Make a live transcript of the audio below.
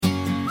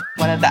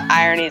One of the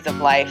ironies of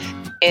life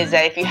is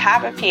that if you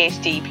have a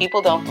PhD,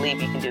 people don't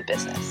believe you can do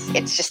business.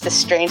 It's just a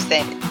strange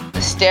thing. The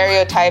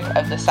stereotype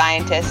of the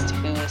scientist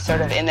who's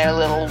sort of in their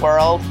little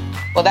world,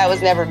 well, that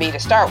was never me to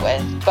start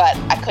with, but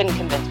I couldn't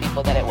convince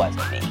people that it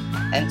wasn't me.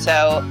 And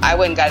so I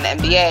went and got an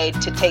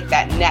MBA to take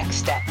that next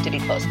step to be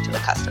closer to the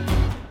customer.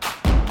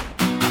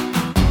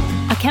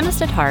 A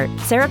chemist at heart,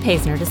 Sarah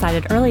Paisner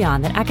decided early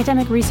on that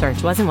academic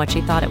research wasn't what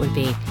she thought it would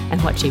be,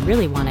 and what she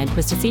really wanted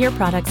was to see her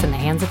products in the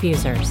hands of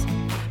users.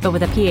 But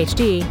with a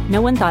PhD,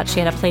 no one thought she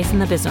had a place in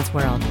the business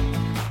world.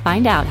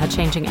 Find out how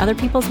changing other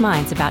people's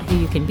minds about who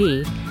you can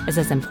be is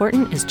as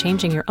important as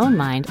changing your own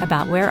mind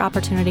about where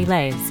opportunity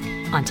lays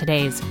on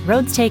today's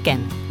Roads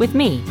Taken with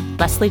me,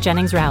 Leslie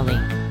Jennings Rowley.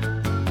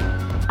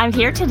 I'm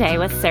here today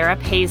with Sarah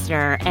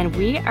Paisner, and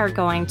we are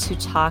going to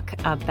talk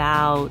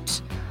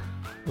about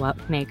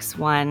what makes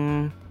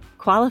one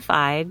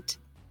qualified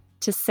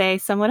to say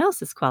someone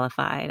else is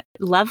qualified.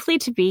 Lovely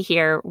to be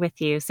here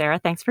with you, Sarah.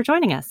 Thanks for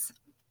joining us.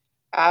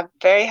 I'm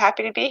very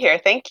happy to be here.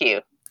 Thank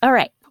you. All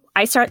right.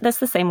 I start this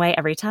the same way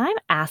every time,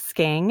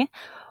 asking,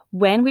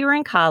 when we were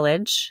in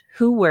college,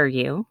 who were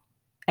you?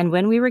 And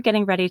when we were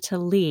getting ready to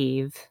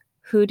leave,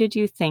 who did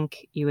you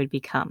think you would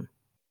become?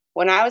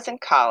 When I was in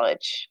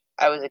college,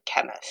 I was a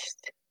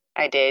chemist.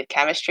 I did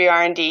chemistry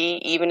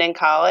R&D even in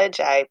college.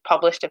 I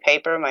published a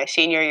paper my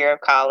senior year of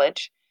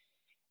college.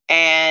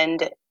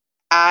 And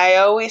I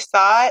always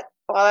thought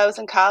while I was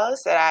in college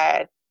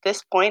that at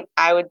this point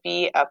I would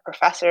be a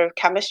professor of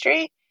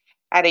chemistry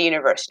at a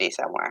university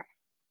somewhere.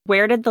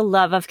 Where did the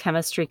love of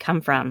chemistry come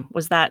from?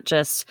 Was that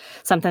just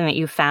something that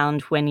you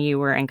found when you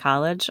were in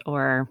college,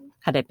 or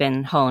had it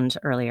been honed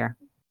earlier?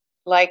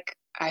 Like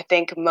I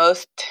think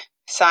most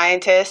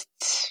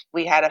scientists,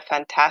 we had a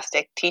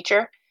fantastic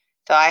teacher.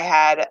 So I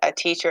had a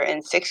teacher in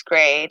 6th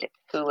grade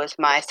who was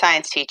my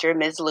science teacher,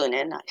 Ms.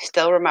 Lunan. I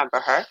still remember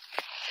her.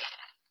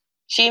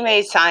 She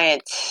made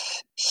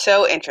science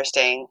so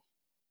interesting.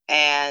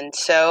 And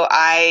so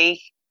I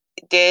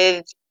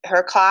did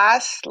her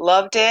class,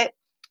 loved it,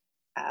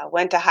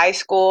 went to high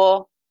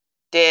school,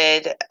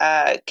 did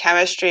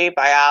chemistry,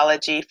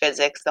 biology,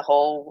 physics, the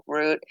whole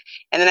route.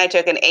 And then I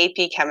took an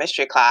AP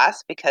chemistry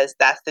class because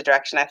that's the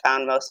direction I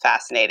found most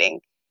fascinating.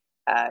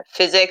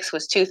 Physics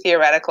was too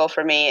theoretical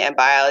for me, and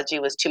biology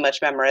was too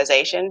much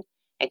memorization.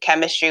 And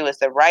chemistry was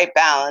the right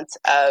balance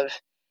of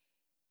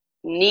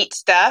neat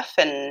stuff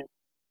and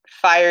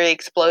fiery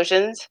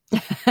explosions.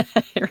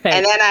 Right.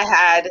 And then I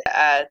had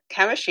a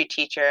chemistry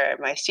teacher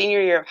my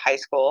senior year of high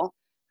school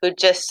who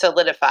just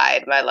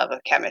solidified my love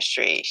of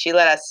chemistry. She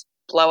let us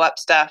blow up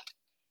stuff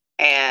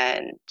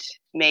and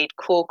made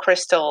cool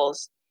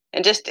crystals,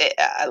 and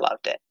I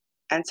loved it.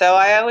 And so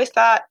I always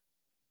thought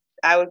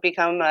I would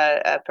become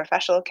a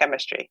professional of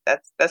chemistry.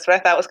 That's what I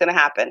thought was going to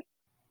happen.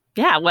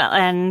 Yeah, well,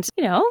 and,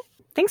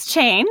 things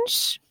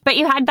change, but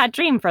you had that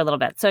dream for a little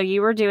bit. So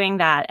you were doing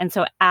that. And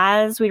so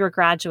as we were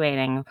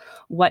graduating,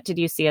 what did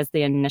you see as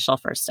the initial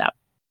first step?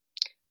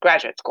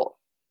 Graduate school.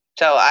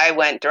 So I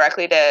went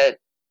directly to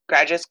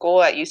graduate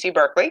school at UC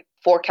Berkeley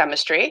for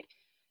chemistry.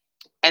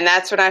 And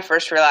that's when I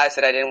first realized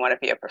that I didn't want to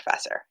be a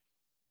professor.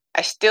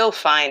 I still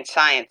find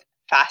science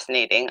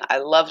fascinating. I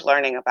love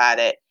learning about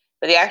it.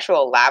 But the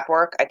actual lab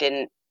work I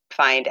didn't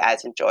find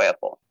as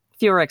enjoyable.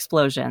 Fewer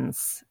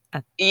explosions.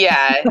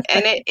 Yeah.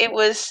 And it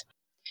was,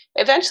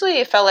 eventually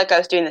it felt like I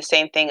was doing the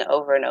same thing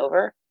over and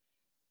over.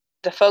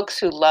 The folks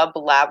who love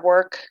lab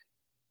work,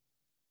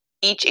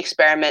 each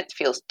experiment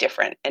feels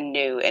different and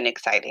new and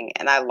exciting.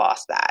 And I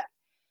lost that.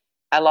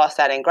 I lost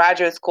that in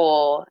graduate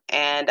school.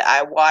 And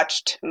I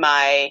watched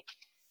my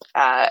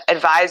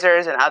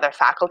advisors and other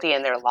faculty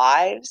in their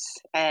lives.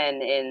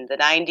 And in the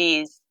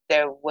 90s,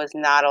 there was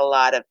not a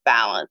lot of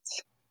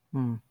balance.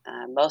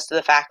 Most of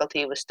the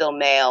faculty was still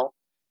male.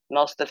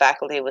 Most of the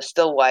faculty was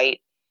still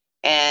white.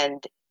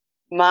 And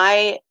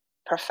my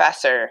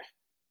professor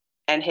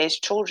and his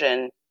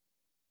children,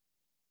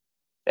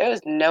 there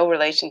was no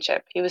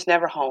relationship. He was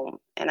never home.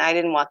 And I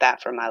didn't want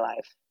that for my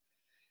life.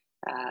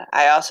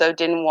 I also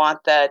didn't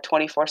want the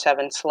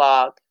 24/7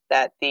 slog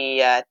that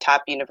the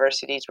top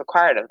universities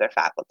required of their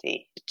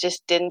faculty. It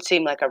just didn't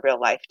seem like a real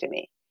life to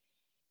me.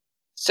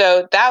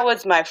 So that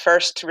was my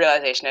first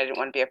realization. I didn't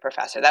want to be a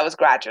professor. That was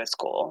graduate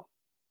school.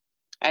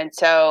 And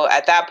so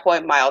at that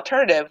point, my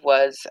alternative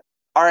was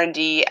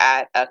R&D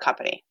at a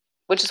company,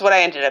 which is what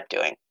I ended up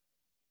doing.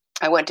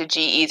 I went to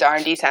GE's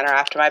R&D Center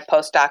after my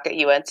postdoc at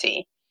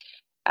UNC,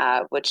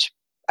 which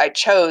I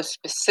chose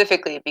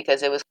specifically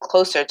because it was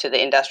closer to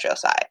the industrial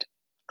side,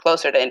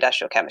 closer to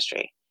industrial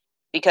chemistry.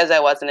 Because I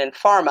wasn't in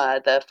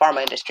pharma, the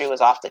pharma industry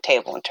was off the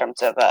table in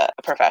terms of a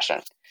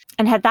profession.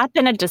 And had that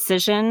been a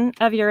decision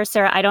of yours,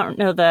 Sarah? I don't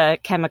know the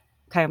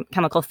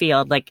chemical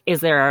field. Like,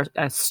 is there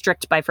a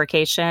strict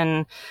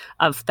bifurcation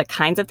of the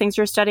kinds of things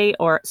you're studying,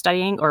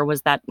 or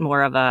was that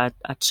more of a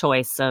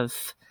choice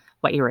of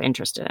what you were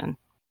interested in?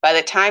 By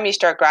the time you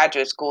start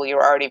graduate school,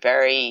 you're already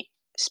very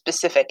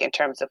specific in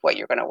terms of what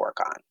you're going to work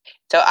on.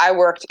 So I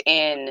worked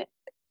in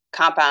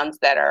compounds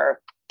that are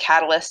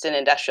catalysts in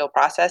industrial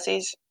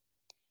processes,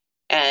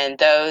 and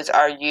those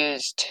are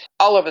used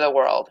all over the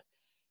world.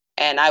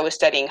 and I was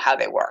studying how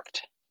they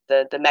worked,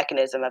 the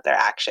mechanism of their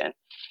action.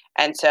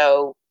 And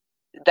so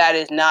that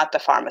is not the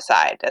pharma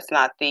side. That's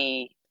not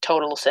the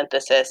total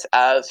synthesis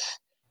of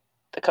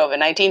the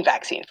COVID-19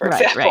 vaccine, for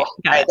example.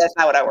 Right? That's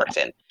not what I worked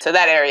in. So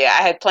that area,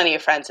 I had plenty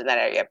of friends in that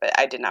area, but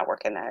I did not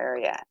work in that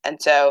area.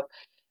 And so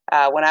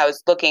when I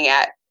was looking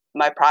at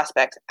my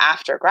prospects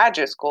after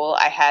graduate school,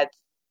 I had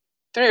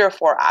 3 or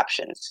 4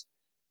 options.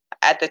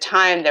 At the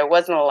time, there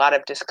wasn't a lot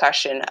of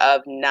discussion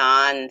of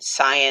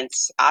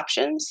non-science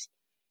options.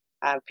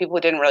 People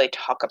didn't really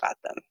talk about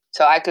them.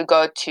 So I could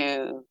go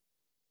to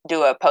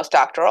do a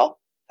postdoctoral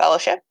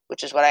fellowship,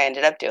 which is what I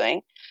ended up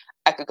doing.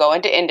 I could go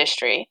into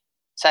industry,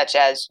 such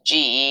as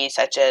GE,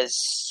 such as,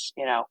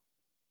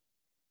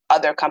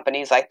 other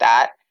companies like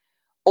that,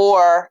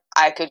 or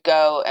I could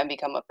go and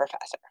become a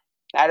professor.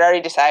 I'd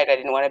already decided I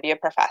didn't want to be a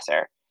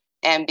professor.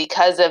 And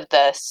because of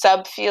the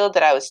subfield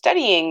that I was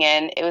studying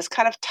in, it was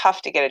kind of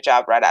tough to get a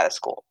job right out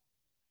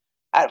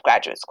of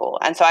graduate school.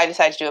 And so I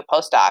decided to do a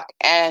postdoc.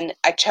 And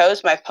I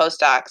chose my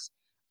postdocs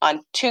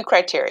on 2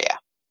 criteria.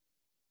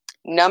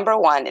 Number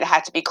 1, it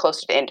had to be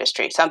closer to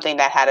industry, something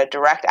that had a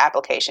direct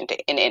application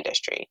in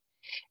industry.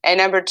 And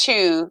number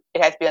 2,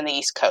 it had to be on the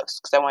East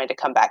Coast because I wanted to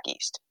come back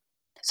east.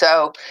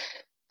 So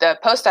the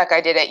postdoc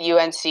I did at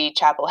UNC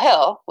Chapel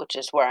Hill, which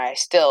is where I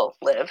still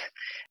live,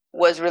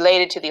 was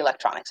related to the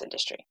electronics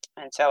industry.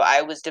 And so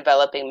I was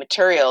developing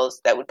materials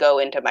that would go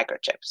into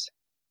microchips.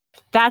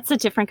 That's a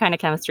different kind of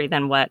chemistry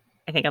than what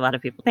I think a lot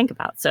of people think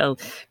about. So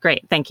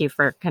great. Thank you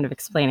for kind of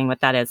explaining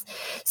what that is.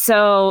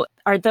 So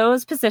are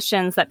those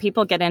positions that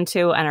people get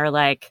into and are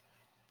like,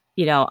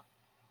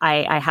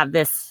 I have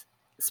this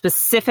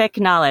specific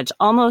knowledge,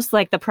 almost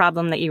like the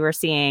problem that you were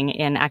seeing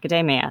in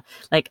academia.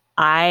 Like,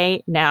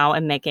 I now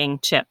am making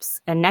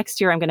chips, and next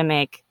year I'm going to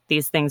make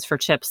these things for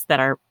chips that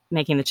are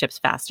making the chips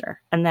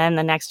faster. And then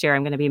the next year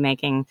I'm going to be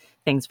making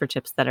things for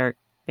chips that are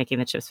making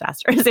the chips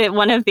faster. Is it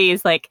one of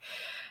these, like,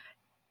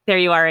 there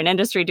you are in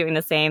industry doing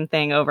the same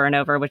thing over and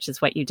over, which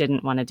is what you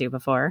didn't want to do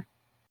before?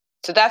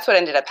 So that's what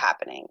ended up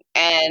happening.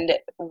 And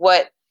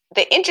what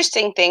the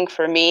interesting thing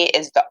for me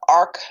is the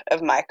arc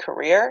of my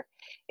career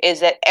is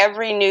that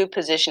every new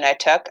position I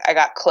took, I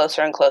got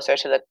closer and closer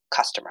to the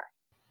customer.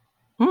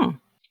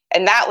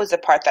 And that was the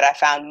part that I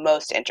found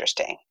most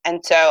interesting.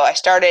 And so I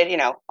started,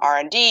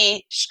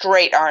 R&D,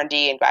 straight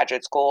R&D in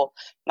graduate school.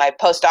 My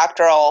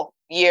postdoctoral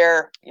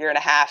year and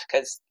a half,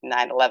 because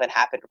 9/11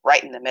 happened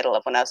right in the middle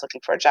of when I was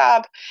looking for a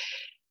job,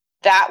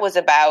 that was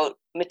about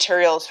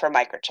materials for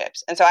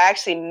microchips. And so I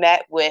actually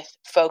met with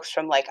folks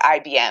from like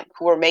IBM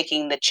who were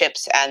making the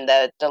chips and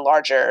the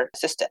larger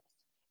systems.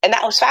 And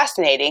that was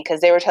fascinating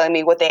because they were telling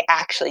me what they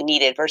actually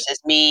needed versus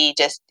me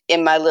just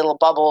in my little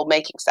bubble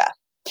making stuff.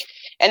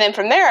 And then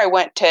from there, I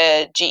went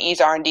to GE's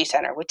R&D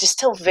Center, which is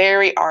still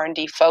very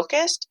R&D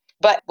focused,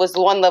 but was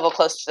one level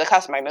closer to the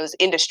customer. I mean, it was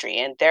industry,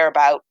 and they're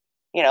about,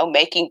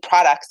 making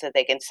products that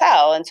they can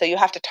sell. And so you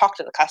have to talk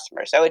to the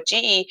customer. So at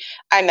GE,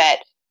 I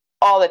met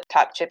all the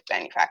top chip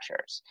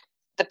manufacturers,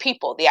 the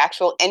people, the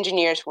actual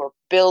engineers who were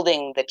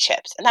building the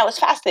chips. And that was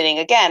fascinating.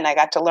 Again, I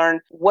got to learn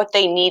what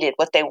they needed,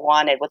 what they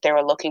wanted, what they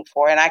were looking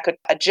for. And I could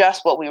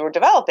adjust what we were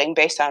developing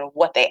based on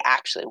what they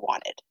actually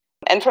wanted.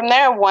 And from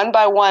there, one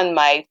by one,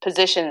 my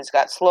positions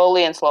got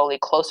slowly and slowly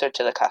closer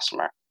to the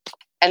customer.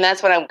 And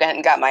that's when I went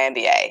and got my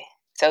MBA.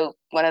 So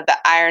one of the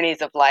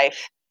ironies of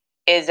life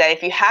is that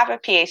if you have a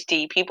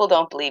PhD, people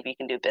don't believe you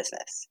can do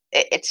business.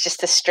 It's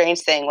just a strange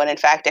thing when, in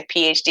fact, a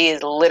PhD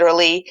is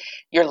literally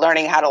you're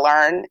learning how to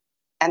learn.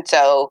 And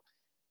so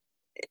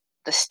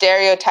the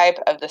stereotype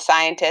of the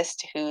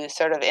scientist who's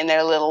sort of in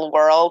their little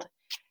world,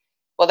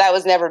 well, that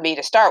was never me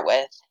to start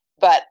with,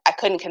 but I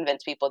couldn't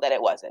convince people that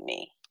it wasn't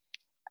me.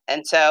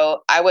 And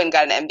so I went and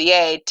got an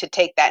MBA to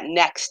take that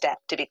next step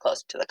to be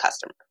closer to the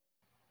customer.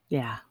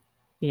 Yeah.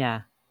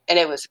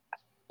 And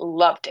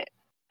loved it.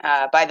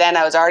 By then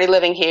I was already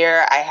living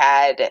here. I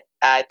had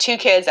 2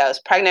 kids. I was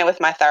pregnant with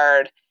my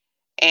 3rd.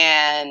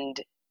 And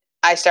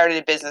I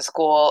started business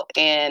school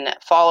in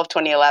fall of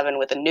 2011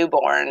 with a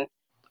newborn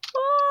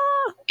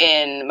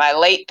in my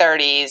late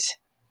 30s.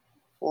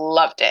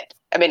 Loved it.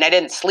 I mean, I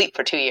didn't sleep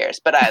for 2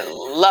 years, but I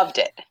loved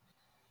it.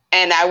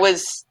 And I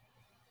was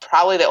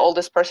probably the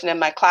oldest person in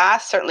my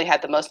class, certainly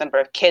had the most number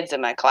of kids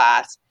in my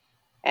class.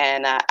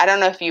 And I don't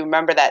know if you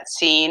remember that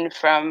scene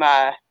from,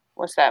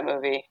 what's that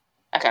movie?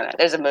 I don't know.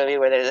 There's a movie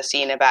where there's a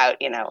scene about,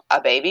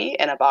 a baby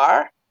in a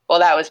bar. Well,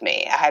 that was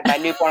me. I had my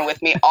newborn with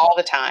me all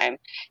the time.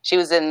 She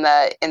was in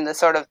the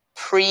sort of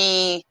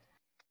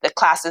the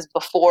classes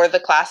before the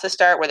classes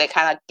start where they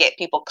kind of get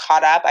people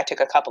caught up. I took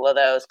a couple of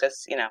those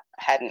because, I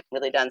hadn't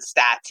really done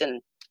stats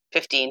in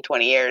 15,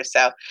 20 years.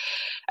 So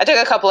I took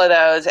a couple of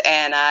those,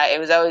 and it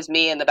was always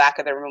me in the back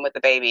of the room with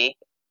the baby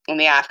in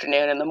the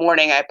afternoon. In the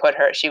morning,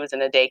 she was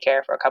in a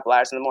daycare for a couple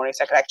hours in the morning,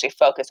 so I could actually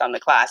focus on the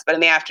class. But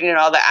in the afternoon,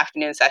 all the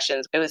afternoon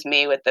sessions, it was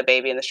me with the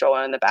baby in the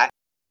stroller in the back.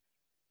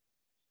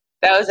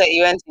 That was at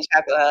UNC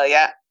Chapel Hill,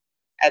 yeah,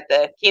 at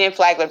the Keenan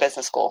Flagler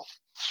Business School.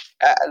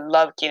 I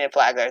love Keenan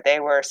Flagler. They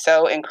were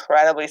so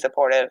incredibly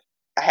supportive.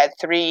 I had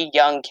 3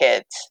 young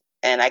kids,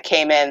 And I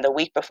came in the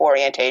week before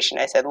orientation.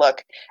 I said,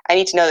 look, I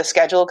need to know the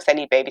schedule because I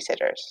need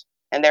babysitters.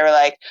 And they were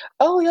like,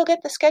 oh, you'll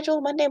get the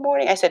schedule Monday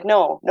morning. I said,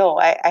 no,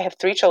 I have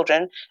 3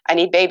 children. I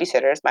need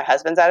babysitters. My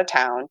husband's out of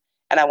town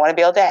and I want to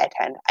be able to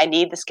attend. I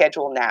need the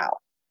schedule now.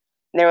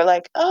 And they were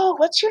like, oh,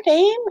 what's your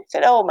name? I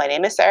said, oh, my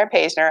name is Sarah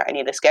Paisner. I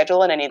need the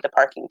schedule and I need the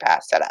parking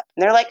pass set up.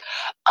 And they're like,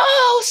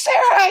 oh,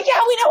 Sarah,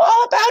 yeah, we know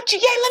all about you.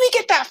 Yeah, let me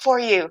get that for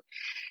you.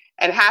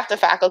 And half the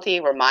faculty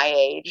were my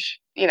age.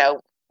 You know,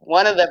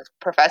 one of the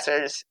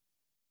professors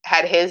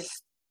had his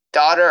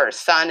daughter or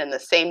son in the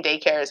same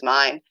daycare as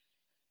mine.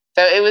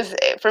 So it was,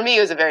 for me,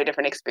 it was a very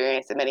different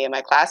experience than many of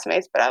my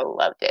classmates, but I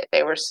loved it.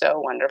 They were so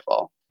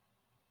wonderful.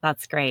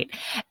 That's great.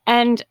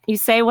 And you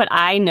say what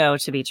I know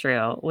to be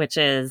true, which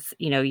is,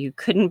 you know, you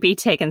couldn't be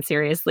taken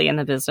seriously in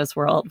the business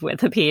world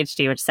with a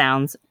PhD, which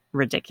sounds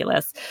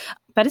ridiculous,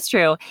 but it's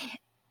true.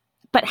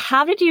 But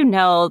how did you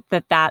know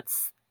that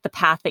that's the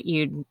path that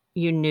you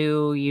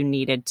knew you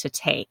needed to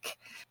take?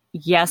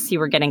 Yes, you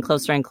were getting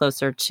closer and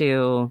closer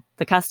to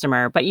the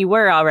customer, but you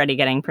were already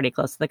getting pretty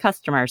close to the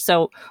customer.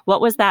 So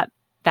what was that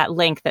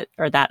link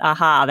or that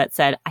aha that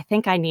said, I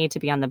think I need to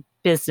be on the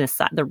business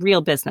side, the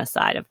real business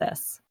side of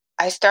this?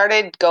 I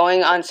started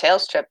going on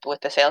sales trips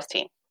with the sales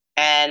team.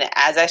 And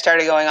as I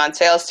started going on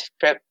sales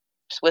trips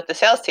with the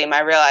sales team,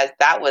 I realized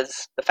that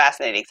was the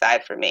fascinating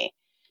side for me.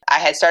 I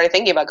had started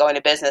thinking about going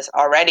to business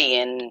already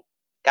in,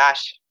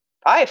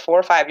 probably 4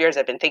 or 5 years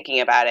I've been thinking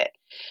about it.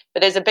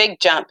 But there's a big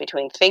jump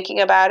between thinking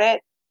about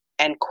it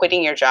and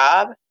quitting your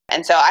job.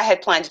 And so I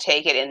had planned to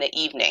take it in the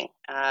evening.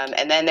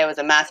 And then there was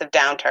a massive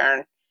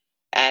downturn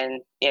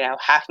and,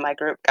 half my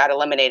group got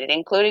eliminated,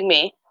 including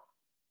me.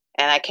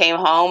 And I came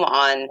home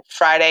on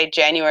Friday,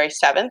 January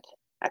 7th.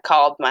 I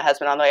called my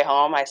husband on the way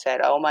home. I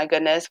said, oh my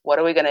goodness, what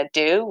are we going to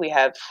do? We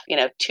have,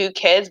 2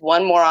 kids,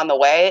 1 more on the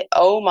way.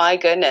 Oh my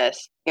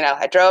goodness.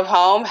 I drove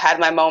home, had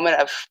my moment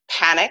of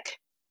panic.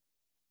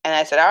 And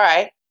I said, all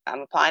right,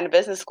 I'm applying to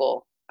business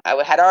school. I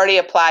had already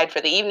applied for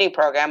the evening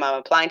program. I'm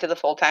applying to the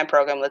full-time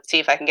program. Let's see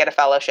if I can get a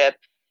fellowship.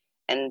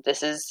 And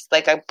this is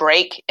like a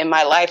break in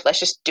my life. Let's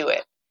just do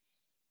it.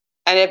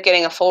 I ended up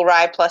getting a full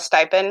ride plus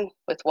stipend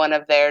with one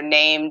of their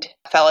named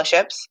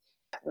fellowships.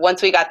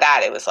 Once we got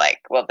that, it was like,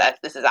 well,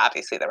 this is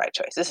obviously the right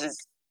choice. This is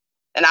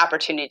an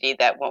opportunity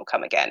that won't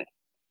come again.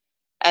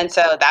 And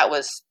so that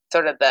was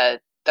sort of the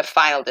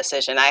final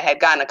decision. I had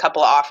gotten a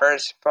couple of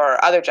offers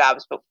for other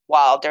jobs, but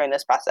while during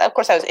this process, of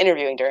course, I was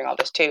interviewing during all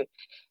this too,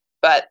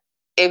 but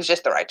it was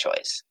just the right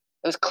choice.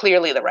 It was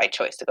clearly the right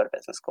choice to go to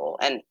business school.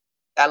 And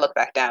I look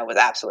back now, it was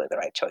absolutely the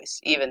right choice,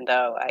 even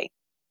though I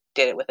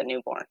did it with a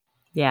newborn.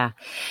 Yeah.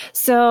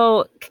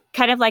 So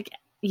kind of like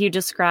you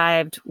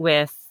described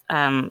with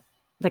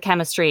the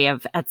chemistry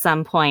of at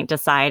some point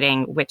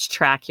deciding which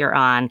track you're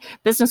on.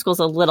 Business school is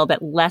a little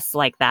bit less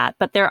like that,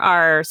 but there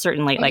are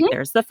certainly like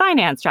there's the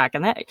finance track.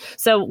 And that.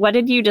 So what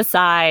did you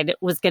decide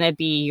was going to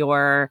be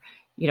your,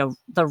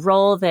 the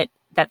role that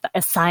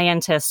a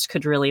scientist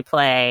could really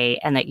play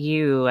and that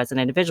you as an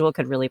individual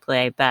could really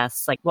play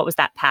best? Like what was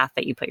that path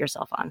that you put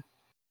yourself on?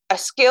 A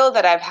skill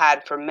that I've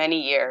had for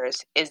many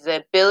years is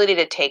the ability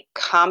to take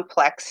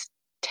complex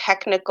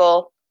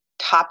technical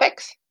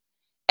topics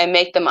and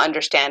make them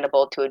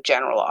understandable to a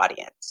general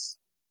audience.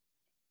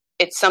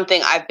 It's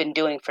something I've been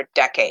doing for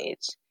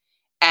decades.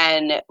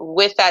 And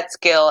with that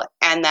skill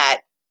and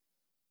that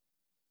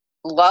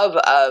love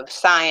of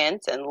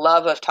science and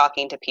love of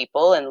talking to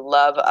people and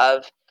love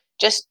of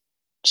just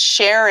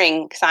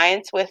sharing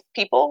science with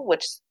people,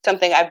 which is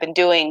something I've been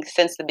doing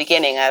since the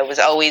beginning. I was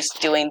always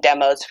doing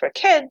demos for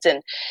kids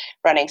and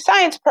running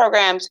science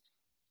programs.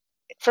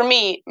 For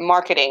me,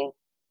 marketing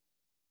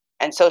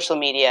and social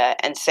media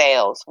and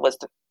sales was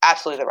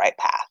absolutely the right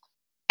path.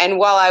 And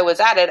while I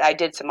was at it, I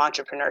did some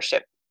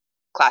entrepreneurship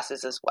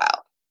classes as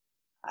well.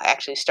 I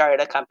actually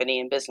started a company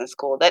in business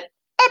school that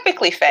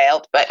epically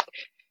failed, but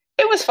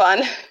it was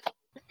fun.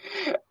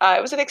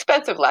 It was an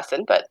expensive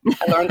lesson, but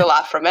I learned a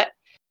lot from it.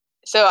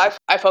 So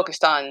I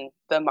focused on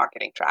the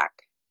marketing track.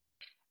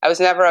 I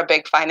was never a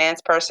big finance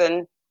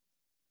person.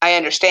 I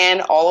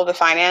understand all of the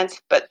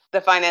finance, but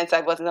the finance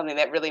side wasn't something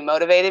that really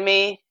motivated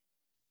me.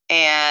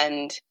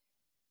 And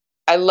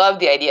I love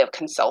the idea of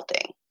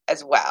consulting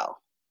as well.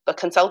 But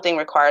consulting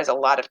requires a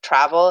lot of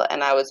travel,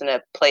 and I was in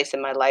a place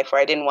in my life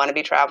where I didn't want to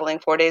be traveling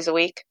 4 days a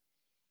week.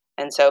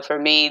 And so for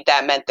me,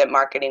 that meant that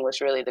marketing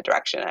was really the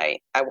direction I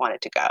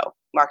wanted to go,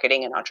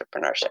 marketing and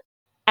entrepreneurship.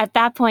 At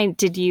that point,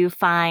 did you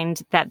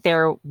find that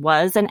there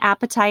was an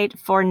appetite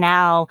for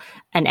now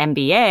an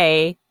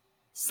MBA/PhD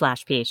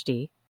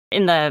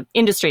in the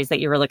industries that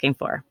you were looking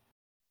for?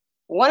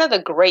 One of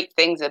the great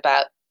things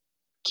about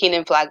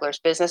Kenan Flagler's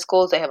business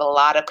schools, they have a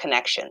lot of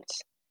connections.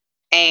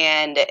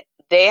 And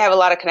they have a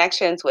lot of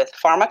connections with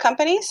pharma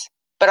companies,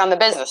 but on the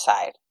business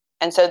side.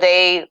 And so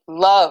they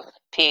love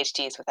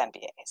PhDs with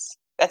MBAs.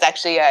 That's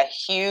actually a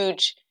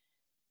huge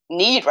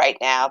need right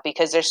now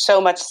because there's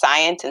so much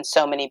science in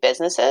so many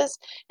businesses.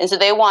 And so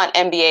they want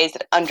MBAs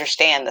that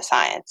understand the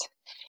science.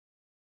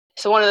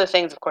 So one of the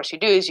things, of course, you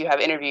do is you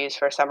have interviews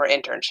for a summer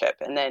internship,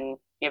 and then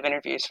you have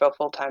interviews for a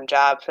full-time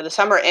job. For the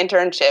summer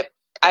internship,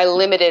 I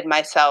limited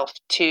myself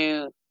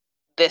to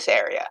this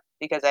area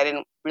because I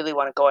didn't really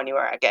want to go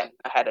anywhere. Again,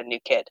 I had a new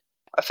kid,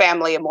 a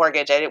family, a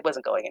mortgage. I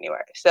wasn't going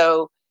anywhere.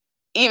 So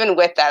even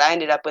with that, I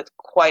ended up with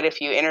quite a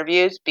few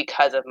interviews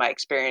because of my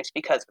experience,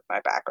 because of my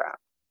background.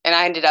 And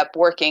I ended up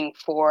working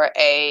for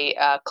a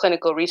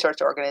clinical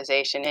research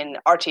organization in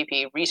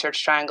RTP,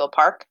 Research Triangle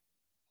Park,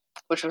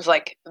 which was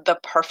like the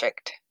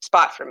perfect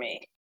spot for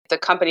me. It's a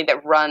company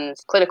that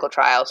runs clinical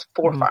trials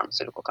for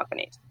pharmaceutical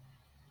companies.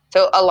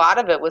 So a lot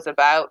of it was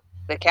about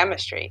the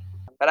chemistry,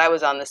 but I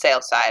was on the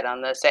sales side. I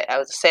was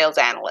a sales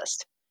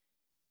analyst.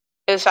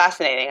 It was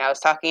fascinating. I was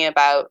talking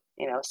about,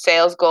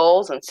 sales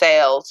goals and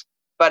sales,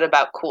 but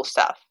about cool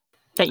stuff.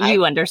 That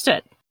you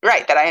understood.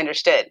 Right, that I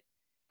understood.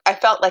 I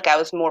felt like I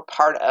was more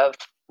part of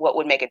what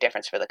would make a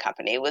difference for the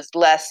company. It was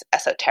less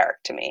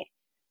esoteric to me.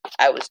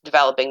 I was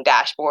developing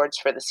dashboards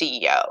for the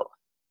CEO,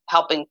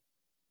 helping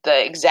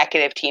the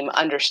executive team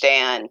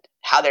understand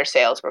how their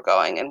sales were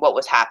going and what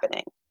was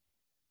happening.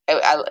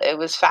 It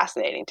was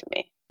fascinating to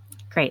me.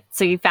 Great.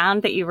 So you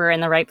found that you were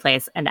in the right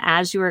place. And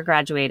as you were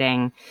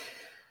graduating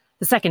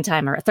the second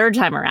time or third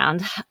time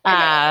around,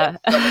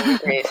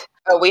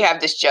 we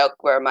have this joke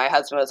where my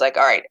husband was like,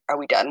 all right, are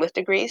we done with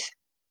degrees?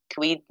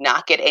 Can we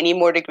not get any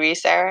more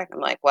degrees, Sarah? I'm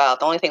like, well,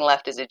 the only thing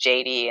left is a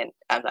JD, and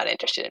I'm not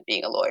interested in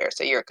being a lawyer,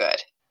 so you're good.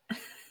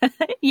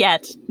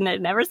 Yet.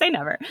 Never say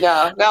never.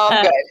 No,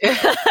 I'm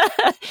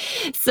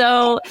good.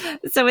 So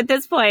at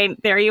this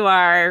point, there you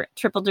are,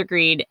 triple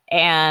degreed,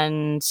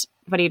 and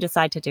what do you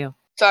decide to do?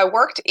 So I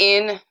worked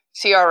in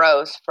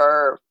CROs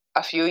for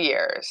a few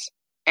years,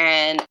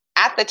 and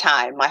at the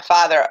time, my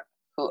father,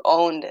 who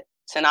owned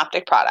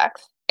Synoptic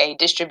Products, a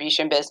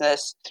distribution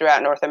business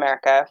throughout North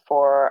America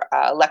for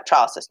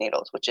electrolysis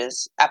needles, which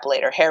is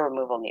epilator hair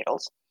removal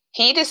needles,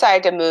 he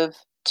decided to move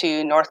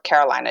to North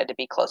Carolina to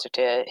be closer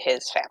to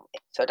his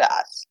family, so to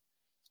us.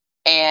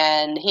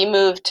 And he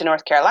moved to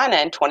North Carolina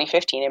in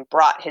 2015 and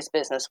brought his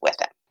business with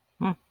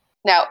him.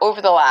 Now,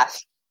 over the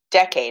last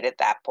decade at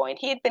that point,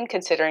 he had been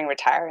considering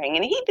retiring,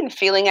 and he'd been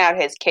feeling out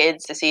his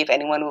kids to see if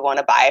anyone would want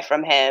to buy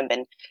from him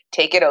and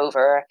take it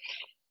over.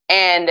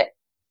 And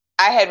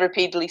I had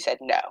repeatedly said,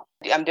 no,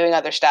 I'm doing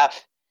other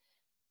stuff.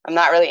 I'm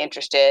not really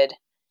interested.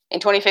 In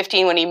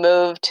 2015, when he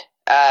moved,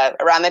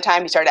 around the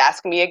time he started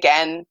asking me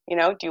again,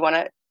 do you want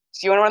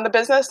to run the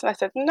business? And I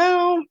said,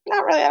 no,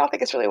 not really. I don't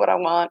think it's really what I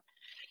want.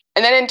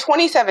 And then in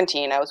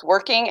 2017, I was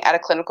working at a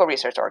clinical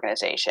research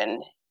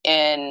organization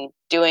in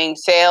doing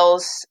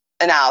sales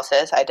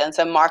analysis. I'd done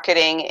some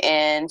marketing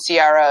in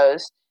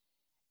CROs,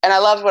 and I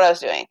loved what I was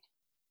doing.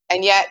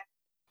 And yet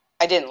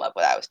I didn't love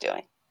what I was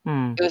doing.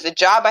 It was a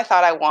job I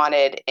thought I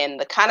wanted in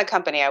the kind of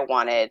company I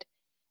wanted,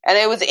 and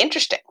it was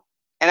interesting.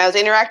 And I was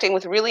interacting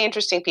with really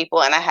interesting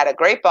people, and I had a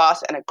great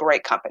boss and a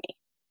great company.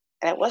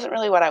 And it wasn't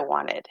really what I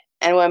wanted.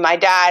 And when my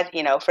dad,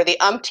 for the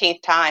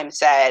umpteenth time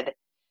said,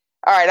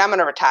 all right, I'm going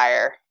to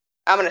retire.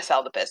 I'm going to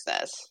sell the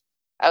business.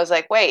 I was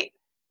like, wait,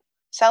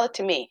 sell it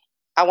to me.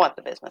 I want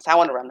the business. I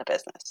want to run the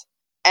business.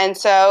 And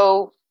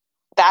so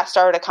that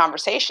started a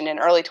conversation in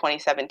early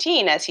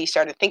 2017 as he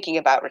started thinking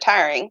about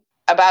retiring,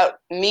 about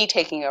me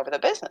taking over the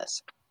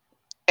business.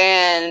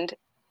 And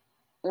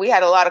we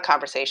had a lot of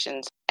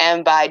conversations.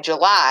 And by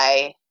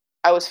July,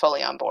 I was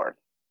fully on board.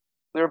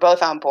 We were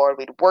both on board.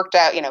 We'd worked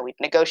out, we'd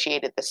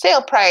negotiated the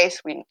sale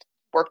price. We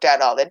worked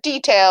out all the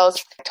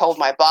details. I told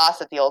my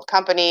boss at the old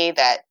company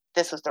that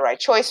this was the right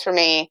choice for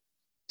me.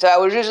 So I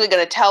was usually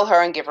going to tell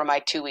her and give her my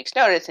 2 weeks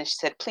notice. And she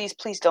said,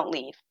 please don't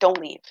leave. Don't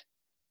leave.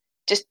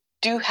 Just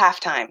do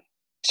halftime.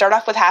 Start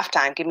off with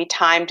halftime. Give me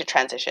time to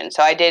transition.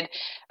 So I did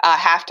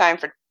halftime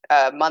for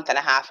a month and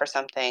a half or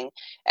something.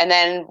 And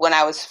then when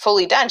I was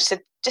fully done, she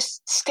said,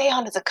 just stay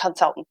on as a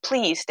consultant.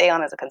 Please stay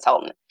on as a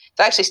consultant.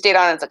 So I actually stayed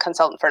on as a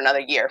consultant for another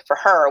year for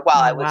her while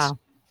I was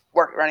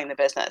running the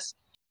business.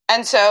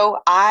 And so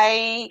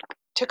I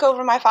took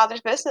over my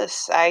father's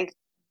business. I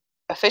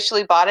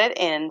officially bought it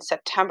in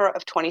September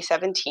of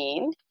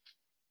 2017,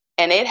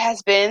 and it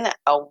has been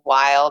a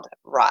wild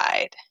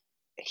ride.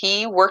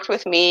 He worked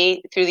with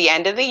me through the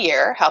end of the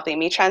year, helping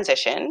me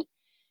transition.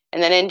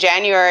 And then in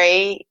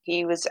January,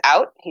 he was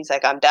out. He's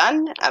like, I'm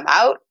done. I'm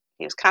out.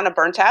 He was kind of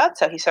burnt out,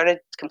 so he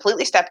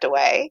completely stepped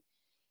away.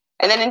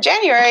 And then in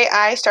January,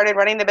 I started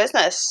running the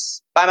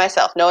business by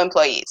myself, no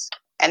employees.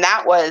 And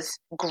that was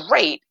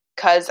great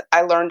because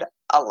I learned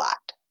a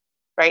lot,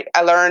 right?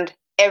 I learned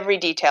every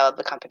detail of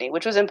the company,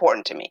 which was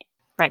important to me.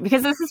 Right,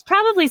 because this is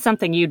probably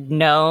something you'd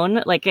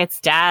known, like it's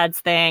Dad's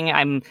thing.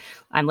 I'm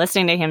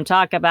listening to him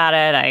talk about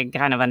it. I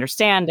kind of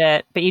understand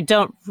it, but you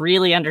don't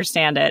really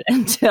understand it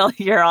until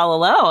you're all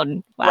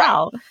alone.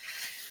 Wow. Right.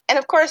 And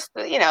of course,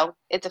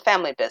 it's a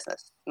family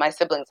business. My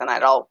siblings and I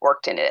had all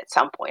worked in it at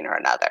some point or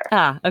another.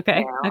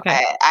 Okay.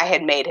 Okay. I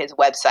had made his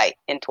website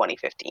in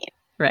 2015.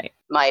 Right.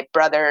 My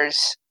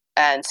brothers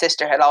and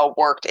sister had all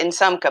worked in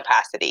some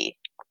capacity,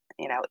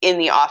 in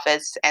the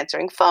office,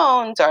 answering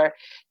phones or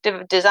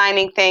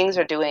designing things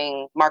or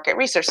doing market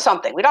research,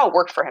 something. We'd all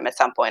worked for him at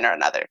some point or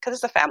another because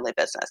it's a family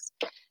business.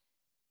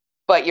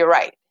 But you're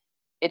right.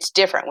 It's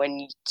different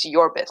when it's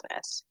your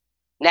business.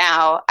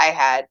 Now I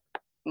had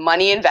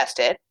money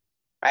invested.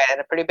 right? I had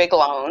a pretty big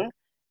loan.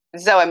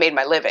 This is how I made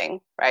my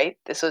living, right?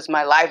 This was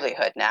my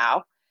livelihood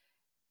now.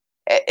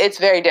 It's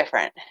very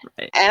different.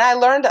 Right. And I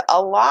learned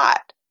a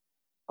lot.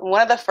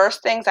 One of the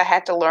first things I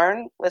had to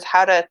learn was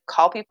how to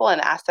call people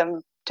and ask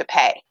them to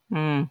pay,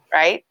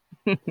 right?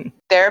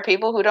 There are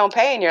people who don't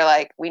pay and you're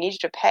like, we need you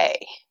to pay.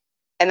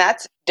 And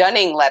that's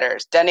dunning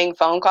letters, dunning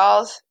phone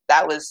calls.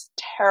 That was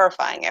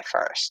terrifying at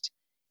first.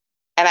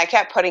 And I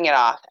kept putting it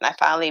off. And I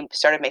finally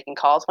started making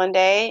calls one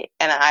day.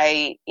 And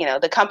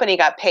the company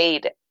got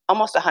paid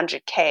almost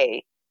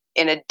 $100K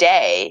in a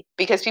day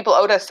because people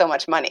owed us so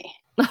much money.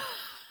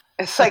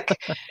 It's like,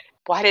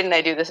 why didn't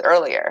I do this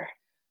earlier?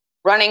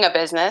 Running a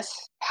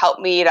business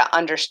helped me to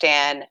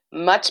understand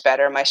much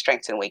better my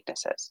strengths and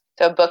weaknesses.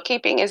 So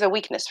bookkeeping is a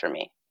weakness for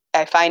me.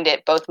 I find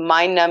it both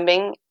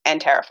mind-numbing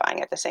and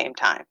terrifying at the same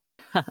time.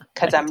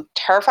 Because I'm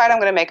terrified I'm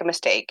going to make a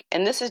mistake.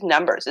 And this is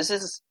numbers. This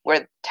is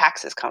where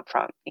taxes come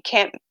from. You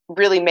can't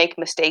really make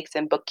mistakes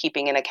in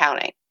bookkeeping and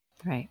accounting.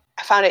 Right.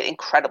 I found it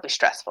incredibly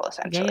stressful,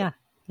 essentially.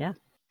 Yeah.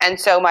 And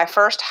so my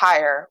first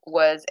hire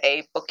was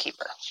a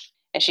bookkeeper.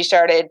 And she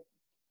started,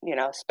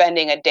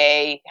 spending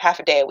half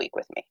a day a week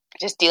with me,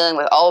 just dealing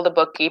with all the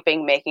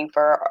bookkeeping, making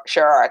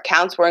sure our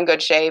accounts were in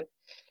good shape.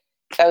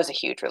 That was a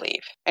huge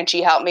relief. And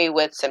she helped me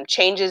with some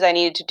changes I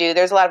needed to do.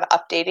 There's a lot of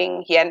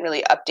updating. He hadn't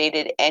really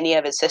updated any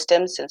of his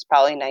systems since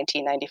probably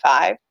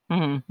 1995.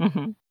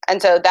 Mm-hmm.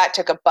 And so that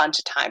took a bunch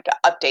of time to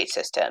update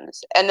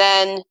systems. And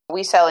then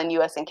we sell in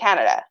US and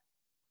Canada.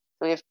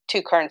 We have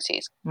two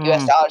currencies,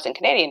 US dollars and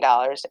Canadian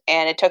dollars.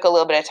 And it took a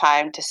little bit of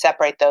time to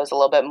separate those a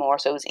little bit more.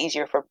 So it was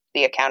easier for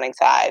the accounting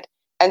side.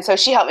 And so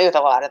she helped me with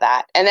a lot of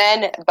that. And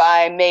then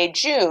by May,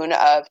 June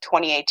of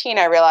 2018,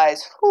 I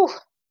realized,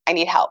 I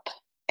need help.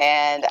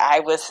 And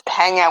I was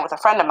hanging out with a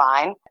friend of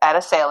mine at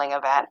a sailing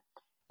event.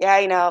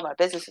 Yeah, my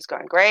business is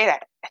going great. I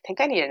think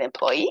I need an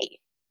employee.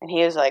 And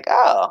he was like,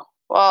 oh,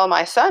 well,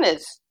 my son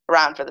is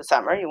around for the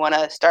summer. You want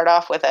to start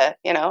off with a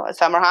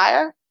summer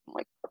hire? I'm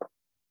like,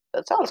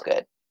 that sounds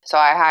good. So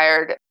I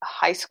hired a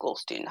high school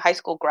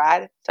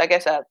grad. So I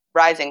guess a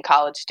rising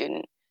college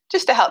student,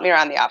 just to help me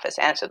around the office,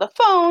 answer the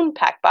phone,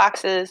 pack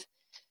boxes.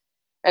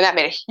 And that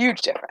made a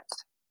huge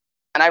difference.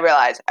 And I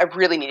realized I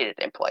really needed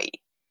an employee.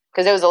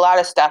 Because there was a lot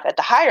of stuff at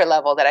the higher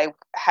level that I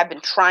had been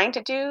trying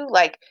to do,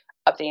 like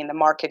updating the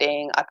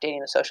marketing, updating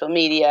the social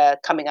media,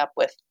 coming up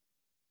with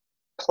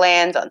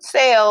plans on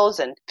sales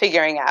and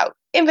figuring out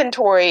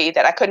inventory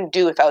that I couldn't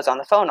do if I was on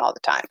the phone all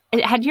the time.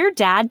 Had your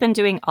dad been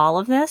doing all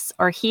of this,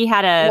 or he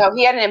had No,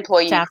 he had an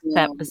employee staff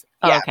that was...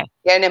 Oh, okay.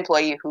 He had an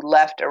employee who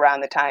left around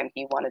the time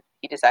he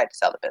decided to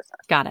sell the business.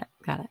 Got it.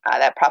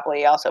 That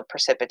probably also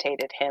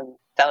precipitated him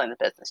selling the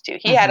business too.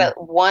 He had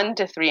 1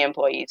 to 3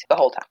 employees the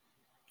whole time.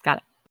 Got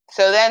it.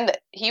 So then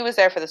he was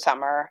there for the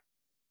summer,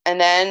 and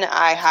then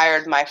I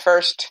hired my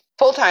first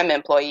full-time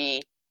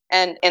employee.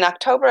 And in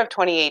October of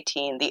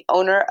 2018, the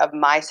owner of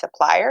my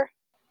supplier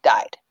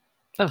died.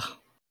 Ugh.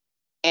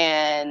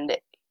 And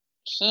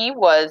he's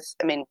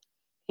been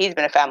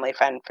a family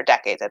friend for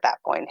decades at that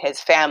point.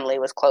 His family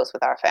was close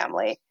with our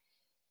family.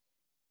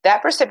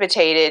 That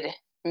precipitated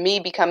me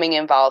becoming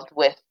involved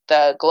with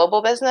the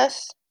global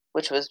business,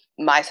 which was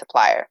my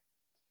supplier.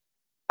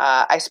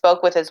 I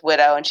spoke with his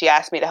widow, and she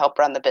asked me to help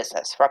run the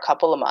business for a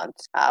couple of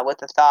months with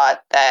the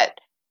thought that,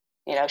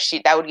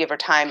 that would give her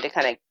time to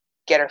kind of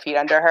get her feet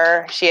under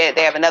her. They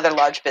have another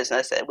large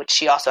business, which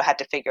she also had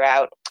to figure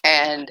out.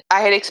 And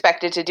I had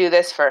expected to do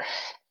this for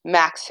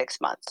max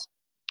 6 months.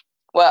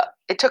 Well,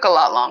 it took a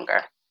lot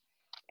longer.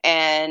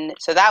 And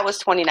so that was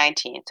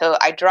 2019. So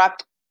I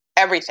dropped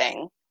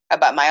everything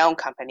about my own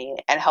company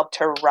and helped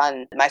her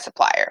run my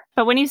supplier.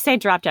 But when you say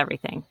dropped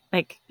everything,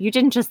 like you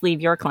didn't just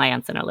leave your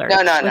clients in a lurch.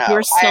 No.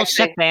 You're still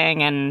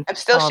shipping and I'm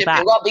still shipping.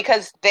 That. Well,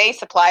 because they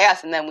supply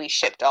us and then we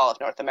shipped all of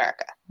North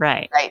America.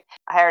 Right. I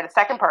hired a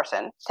second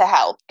person to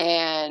help,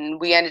 and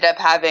we ended up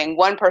having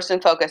one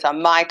person focus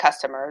on my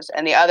customers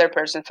and the other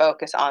person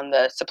focus on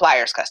the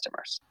supplier's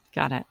customers.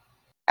 Got it.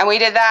 And we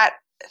did that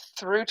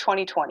through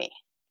 2020.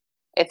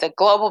 It's a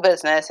global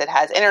business. It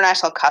has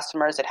international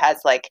customers. It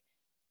has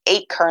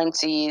 8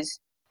 currencies.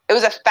 It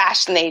was a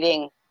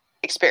fascinating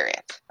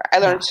experience. I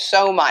learned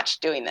so much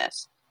doing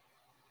this.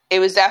 It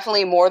was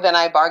definitely more than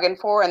I bargained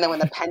for. And then when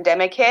the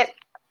pandemic hit,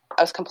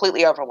 I was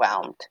completely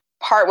overwhelmed.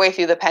 Partway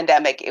through the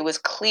pandemic, it was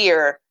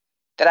clear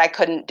that I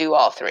couldn't do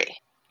all 3.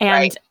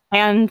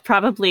 And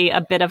probably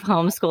a bit of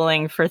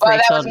homeschooling for 3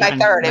 children. Well, that was my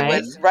third. Right?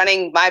 It was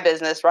running my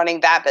business, running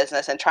that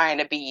business, and trying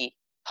to be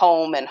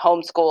home and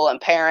homeschool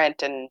and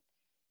parent and,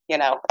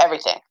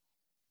 everything.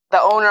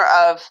 The owner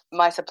of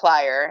my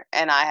supplier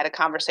and I had a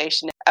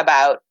conversation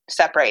about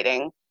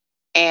separating,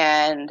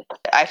 and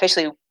I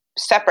officially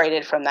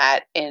separated from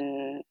that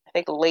in, I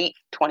think, late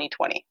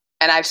 2020.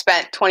 And I've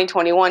spent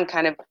 2021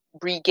 kind of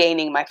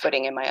regaining my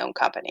footing in my own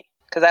company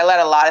because I let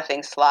a lot of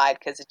things slide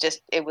because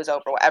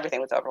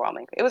everything was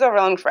overwhelming. It was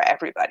overwhelming for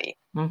everybody.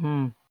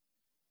 Mm-hmm.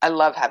 I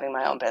love having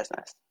my own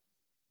business,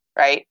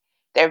 right?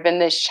 There have been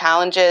these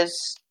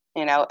challenges,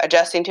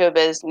 adjusting to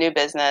a new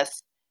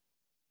business,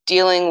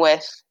 dealing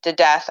with the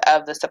death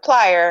of the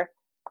supplier,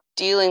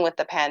 dealing with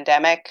the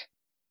pandemic.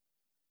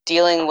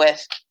 dealing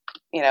with,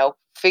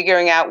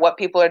 figuring out what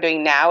people are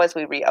doing now as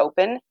we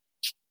reopen.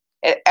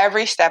 At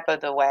every step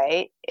of the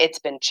way, it's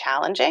been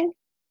challenging.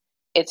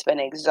 It's been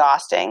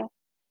exhausting.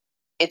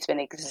 It's been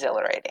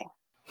exhilarating.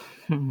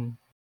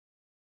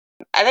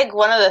 I think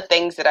one of the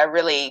things that I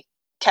really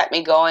kept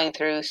me going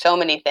through so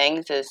many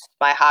things is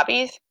my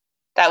hobbies.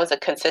 That was a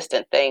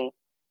consistent thing.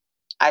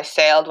 I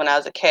sailed when I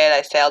was a kid.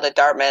 I sailed at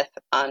Dartmouth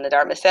on the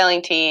Dartmouth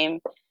sailing team.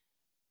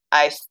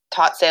 I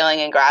taught sailing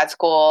in grad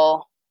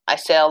school. I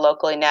sail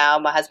locally now.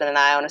 My husband and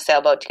I own a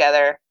sailboat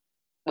together.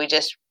 We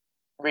just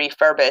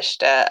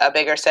refurbished a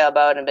bigger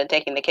sailboat and been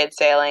taking the kids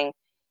sailing.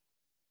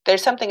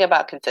 There's something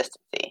about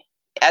consistency.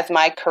 As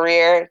my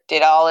career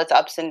did all its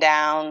ups and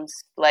downs,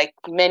 like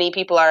many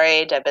people our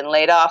age, I've been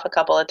laid off a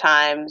couple of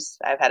times.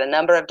 I've had a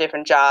number of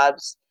different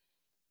jobs.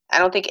 I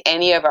don't think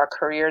any of our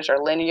careers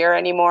are linear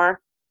anymore.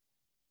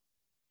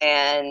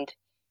 And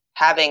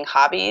having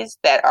hobbies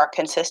that are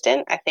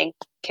consistent, I think,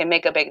 can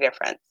make a big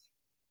difference.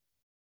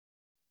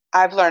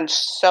 I've learned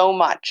so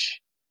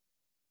much.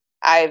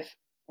 I've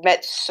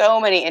met so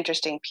many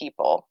interesting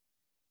people.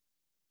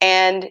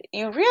 And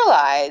you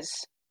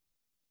realize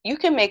you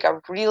can make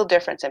a real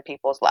difference in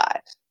people's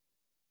lives.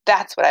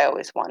 That's what I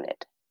always wanted.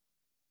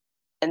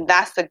 And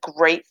that's the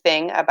great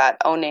thing about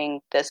owning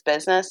this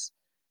business.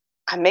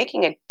 I'm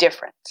making a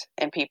difference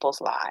in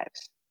people's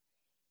lives.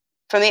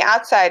 From the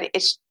outside,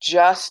 it's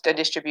just a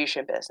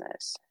distribution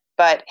business.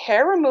 But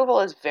hair removal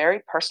is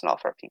very personal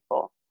for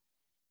people.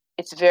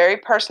 It's very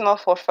personal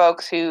for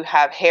folks who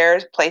have hair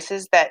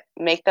places that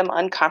make them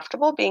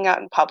uncomfortable being out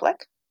in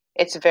public.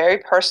 It's very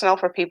personal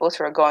for people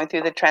who are going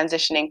through the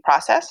transitioning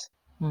process.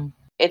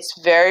 It's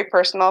very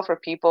personal for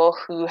people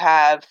who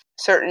have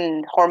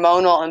certain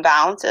hormonal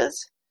imbalances.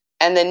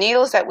 And the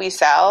needles that we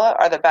sell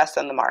are the best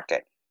on the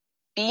market.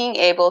 Being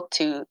able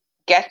to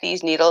get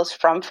these needles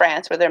from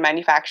France, where they're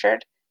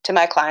manufactured, to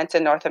my clients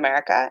in North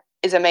America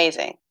is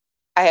amazing.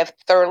 I have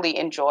thoroughly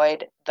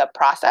enjoyed the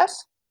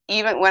process.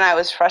 Even when I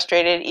was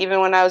frustrated,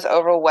 even when I was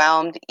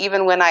overwhelmed,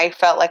 even when I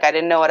felt like I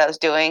didn't know what I was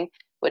doing,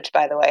 which,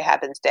 by the way,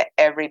 happens to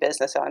every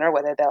business owner,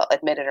 whether they'll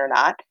admit it or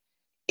not,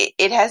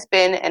 it has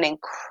been an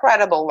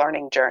incredible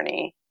learning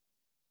journey.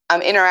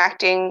 I'm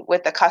interacting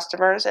with the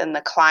customers and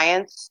the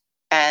clients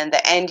and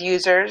the end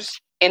users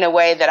in a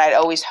way that I'd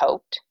always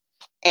hoped.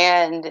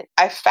 And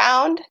I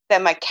found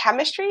that my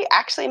chemistry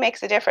actually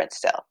makes a difference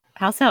still.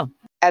 How so?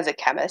 As a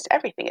chemist,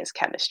 everything is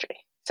chemistry.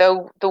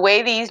 So the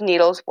way these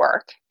needles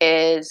work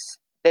is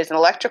there's an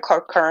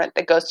electrical current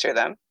that goes through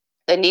them.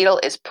 The needle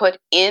is put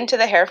into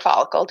the hair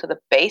follicle, to the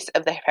base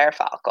of the hair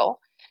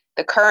follicle.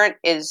 The current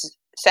is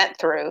sent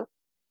through,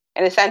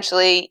 and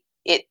essentially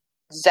it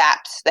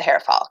zaps the hair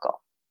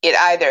follicle. It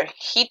either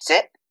heats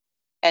it,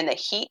 and the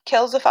heat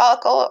kills the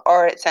follicle,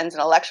 or it sends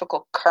an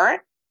electrical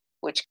current,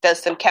 which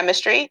does some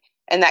chemistry,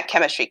 and that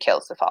chemistry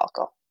kills the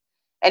follicle.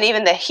 And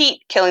even the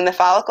heat killing the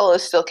follicle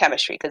is still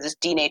chemistry because it's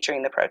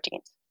denaturing the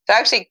proteins. So I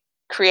actually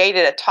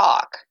created a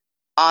talk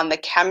on the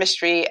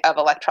chemistry of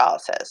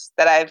electrolysis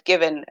that I've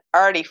given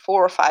already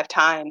 4 or 5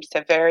 times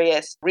to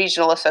various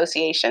regional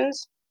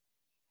associations.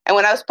 And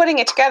when I was putting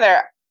it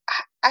together,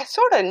 I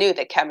sort of knew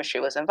that chemistry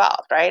was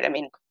involved, right? I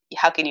mean,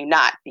 how can you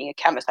not, being a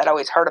chemist? I'd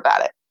always heard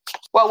about it.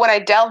 Well, when I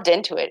delved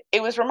into it,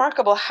 it was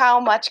remarkable how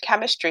much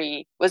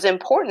chemistry was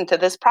important to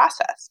this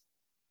process.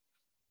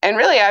 And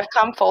really, I've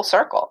come full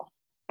circle,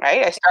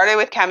 right? I started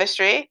with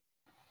chemistry,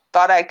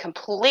 thought I'd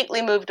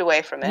completely moved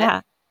away from it.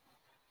 Yeah.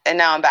 And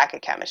now I'm back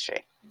at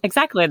chemistry.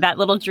 Exactly. That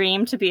little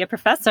dream to be a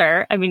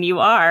professor. I mean, you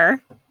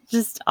are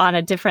just on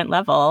a different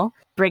level,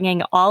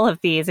 bringing all of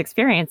these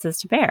experiences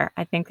to bear.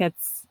 I think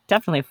it's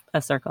definitely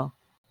a circle.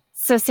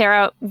 So,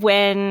 Sarah,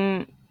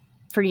 when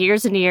for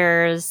years and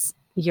years,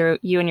 you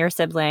and your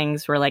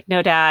siblings were like,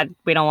 no, Dad,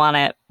 we don't want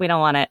it. We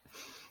don't want it.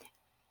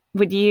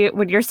 Would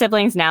your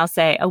siblings now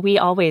say, oh, we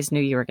always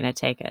knew you were going to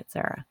take it,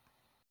 Sarah?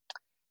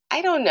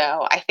 I don't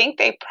know. I think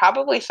they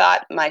probably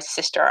thought my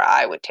sister or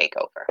I would take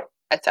over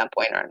at some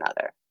point or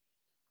another.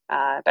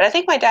 But I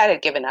think my dad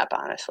had given up,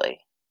 honestly.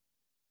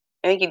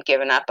 I think he'd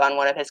given up on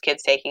one of his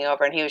kids taking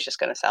over, and he was just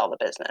going to sell the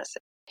business.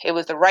 It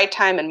was the right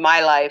time in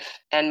my life,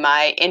 and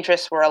my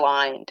interests were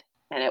aligned,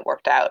 and it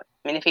worked out.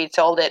 I mean, if he'd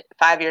sold it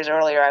 5 years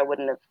earlier, I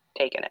wouldn't have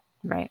taken it.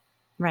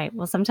 Right.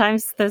 Well,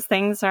 sometimes those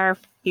things are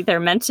either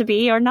meant to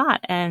be or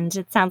not. And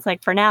it sounds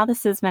like for now,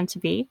 this is meant to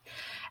be.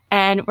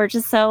 And we're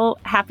just so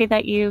happy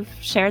that you've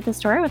shared the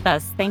story with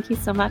us. Thank you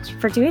so much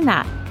for doing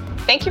that.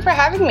 Thank you for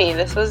having me.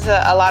 This was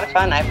a lot of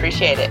fun. I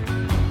appreciate it.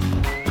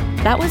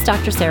 That was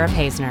Dr. Sarah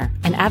Paisner,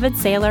 an avid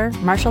sailor,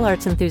 martial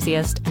arts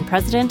enthusiast, and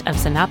president of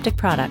Synoptic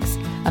Products,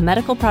 a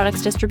medical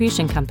products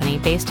distribution company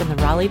based in the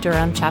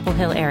Raleigh-Durham Chapel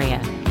Hill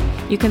area.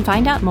 You can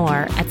find out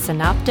more at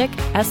Synoptic,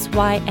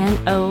 SYNOPTIC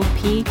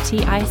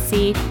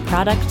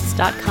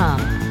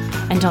products.com.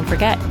 And don't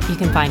forget, you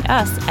can find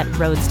us at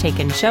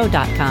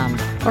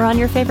roadstakenshow.com or on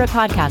your favorite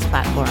podcast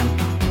platform.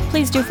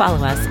 Please do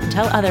follow us and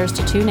tell others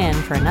to tune in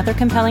for another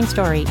compelling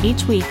story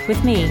each week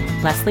with me,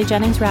 Leslie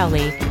Jennings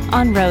Rowley,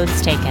 on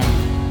Roads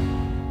Taken.